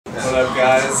What up,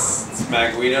 guys? It's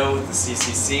Magguido with the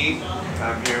CCC.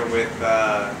 I'm here with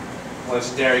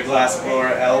legendary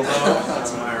glassblower Elbo,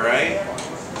 to my right.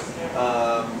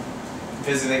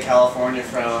 Visiting California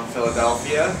from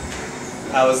Philadelphia.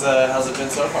 How's it been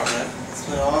so far, man? It's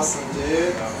been awesome,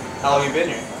 dude. How long you been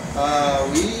here?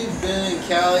 We've been in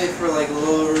Cali for like a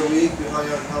little over a week. We hung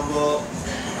out in Humboldt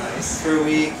for a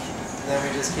week, and then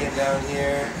we just came down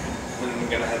here. And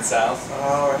we're gonna head south.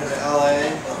 We're heading to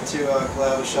LA to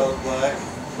collab with Sheldon Black.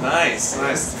 Nice.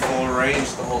 Full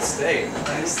range, the whole state.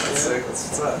 Nice. That's sick. That's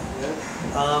what's up. Yeah.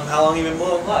 How long you been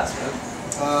blowing glass, man?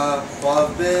 Well,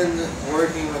 I've been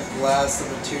working with glass, the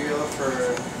material, for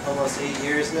almost 8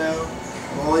 years now.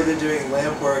 I've only been doing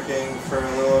lamp working for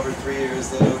a little over 3 years,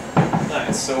 though.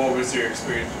 Nice. So what was your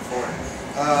experience before?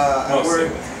 I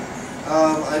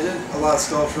did a lot of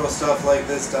sculptural stuff like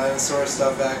this dinosaur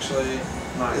stuff, actually.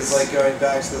 Nice. Is like going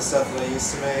back to the stuff that I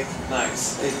used to make.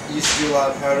 Nice. I used to do a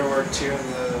lot of powder work too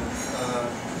in the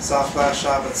soft glass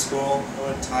shop at school. I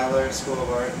went to Tyler School of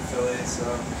Art in Philly, so.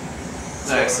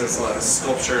 Nice. It's a lot of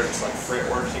sculpture, just like frit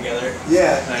work together.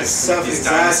 Yeah, nice. Stuff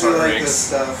exactly like this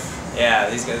stuff. Yeah,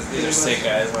 these are sick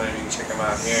guys. Why don't you check them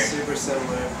out here? Super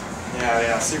similar.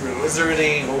 Yeah, super. Is there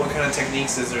any? What kind of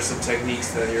techniques? Is there some techniques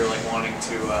that you're like wanting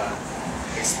to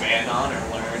expand on or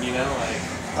learn? You know, like.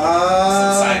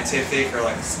 Some scientific or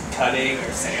like cutting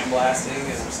or sandblasting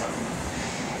or something.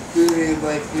 You mean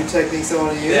like new techniques I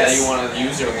want to use? Yeah, you want to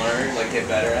use or learn, like get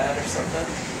better at or something?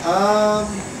 I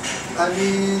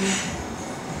mean...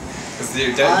 Because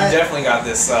you definitely got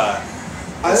this, I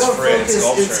don't focus,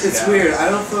 sculpture. it's weird, I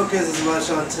don't focus as much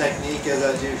on technique as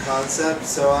I do concept,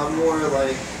 so I'm more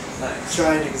like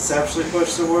trying to conceptually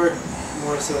push the work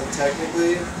more so than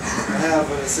technically. I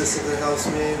have an assistant that helps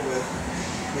me with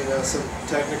some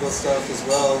technical stuff as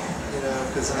well,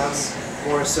 because I'm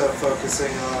more so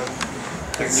focusing on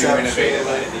like new innovative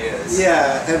ideas.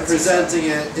 Yeah, and presenting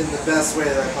it in the best way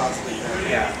that I possibly can.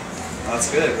 Yeah,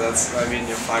 that's good.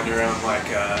 You'll find your own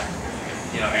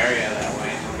area that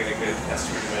way, and you'll get a good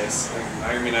customer base. I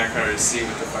can already see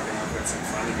with the fucking work that's in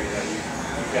front of me that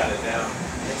you've got it down.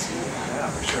 Yeah,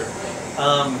 for sure.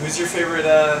 Who's your favorite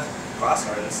glass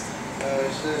artist? Oh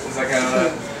shit. Is that kind of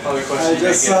a public question? I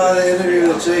just saw the interview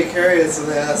with Jay Currius and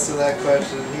they asked him that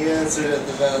question. He answered it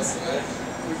the best. I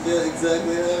forget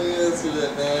exactly how he answered it,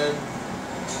 man.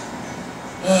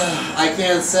 I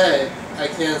can't say.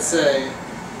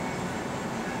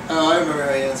 Oh, I remember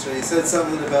how he answered it. He said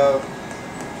something about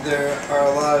there are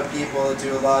a lot of people that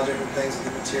do a lot of different things with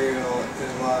the material in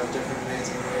a lot of different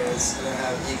amazing ways, and I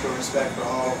have equal respect for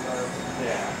all of them.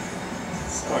 Yeah.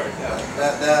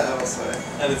 That I will say.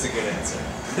 That is a good answer.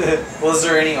 Well, is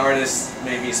there any artists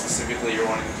maybe specifically you're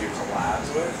wanting to do collabs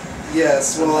with?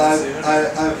 Yes. Well,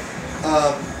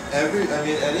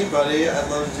 anybody. I'd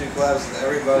love to do collabs with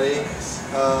everybody.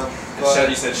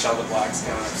 You said Sheldon Black's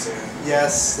coming up soon.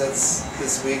 Yes, that's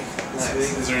this week.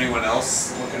 Is there anyone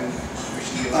else we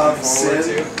should be looking forward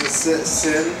to?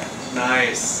 Sin.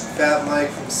 Nice. Fat Mike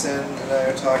from Sin and I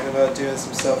are talking about doing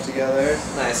some stuff together.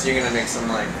 Nice. You're gonna make some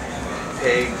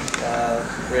pig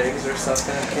rigs or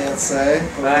something? Can't say.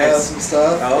 But nice. We have some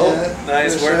stuff. Oh, yeah,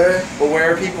 nice. Where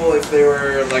are people if they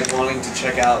were wanting to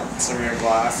check out some of your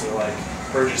glass or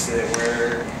purchase it?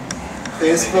 Where?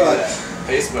 Facebook.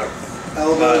 Facebook.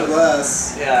 Elbo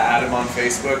Glass. Yeah, add them on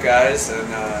Facebook, guys, and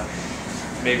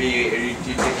maybe do you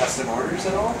take custom orders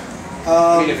at all?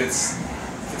 If it's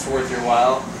worth your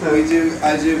while. I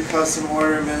do custom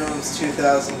order minimums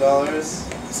 $2,000.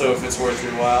 So if it's worth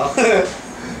your while.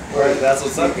 That's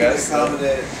what's up, guys.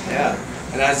 Accommodate. Yeah,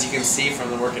 and as you can see from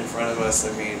the work in front of us,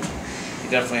 he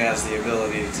definitely has the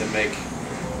ability to make,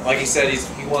 like he said,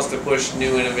 he wants to push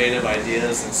new innovative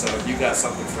ideas, and so if you got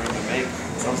something for him to make,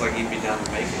 it sounds like he'd be down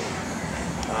to make it.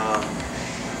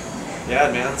 Yeah,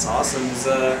 man, it's awesome. Is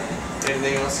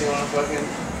anything else you want to fucking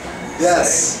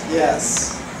say?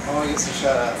 Yes. I want to get some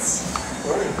shout-outs.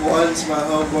 One to my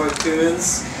homeboy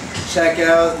Coons. Check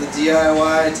out the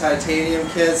DIY titanium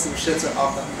kits. Some shits are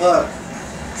off the hook.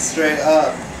 Straight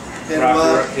up. Hit them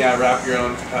up. Wrap your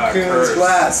own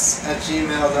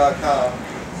coonsglass@gmail.com.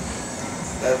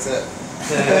 That's it.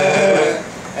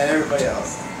 And everybody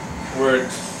else. We're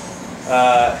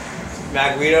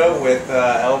Magguido with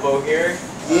Elbo here.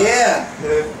 Yeah.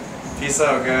 Peace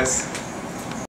out, guys.